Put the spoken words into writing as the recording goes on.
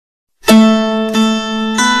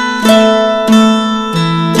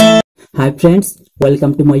Hi friends,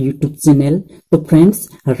 welcome to my YouTube channel. तो friends,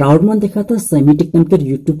 राउरमन देखा था सेमी टेक्निकल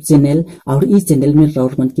यूट्यूब चैनल और इस चैनल में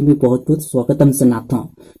राउरमन की मैं बहुत बहुत स्वागतम जनाता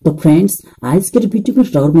हूँ। तो फ्रेंड्स, आज के वीडियो में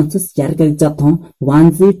राउरमन से शेयर कर जाता हूँ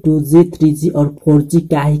 1G 2G 3G और 4G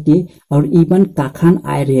क्या है के और इवन काखान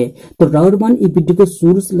आए रहे। तो राउरमन इस वीडियो को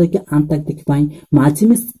शुरू से लेकर अंत तक देख पाए, माझी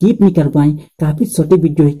में स्किप नहीं कर पाए, काफी छोटे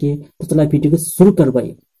वीडियो है के। तो चला वीडियो को शुरू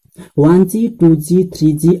करवाई। 1G 2G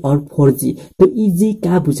 3G और 4G। तो इजी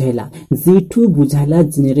का बुझाइला G2 बुझाइला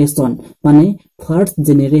जेनरेशन माने first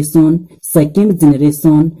generation, second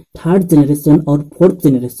generation, third generation और फोर्थ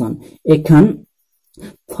जेनरेशन। एखन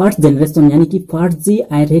फर्स्ट जेनरेशन यानी कि फर्स्ट जी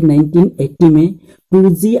आए रहे 1980 में,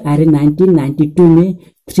 2G आए रहे 1992 में,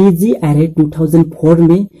 3G आए रहे 2004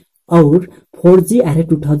 में और 4G आए रहे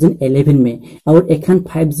 2011 में और एखन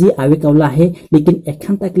 5G आवे वाला है, लेकिन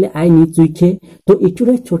एखन तक ले आए नहीं चुके। तो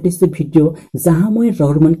इटूरे छोटे से वीडियो जहां मैं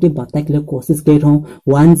राउरमन के बताए के लिए कोशिश कर रहा हूँ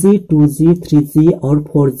 1G 2G 3G और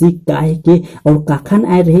 4G का है के और काखन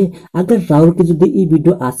आए रहे। अगर राउर के जो ये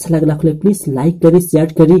वीडियो अच्छा लगला प्लीज लाइक करी,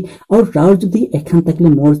 शेयर करी और राउर जो एखन तक ले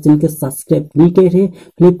मोर चैनल के सब्सक्राइब नहीं कर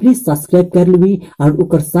रहे प्लीज सब्सक्राइब कर ली और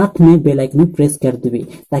उकर साथ में बेल आइकन प्रेस कर देवी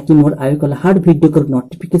ताकि मोर आवे वाला हर वीडियो का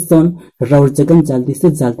नोटिफिकेशन राउर जगन जल्दी से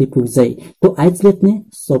जल्दी पुग जाए। तो आज लेते हैं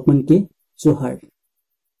सोपन के जोहर।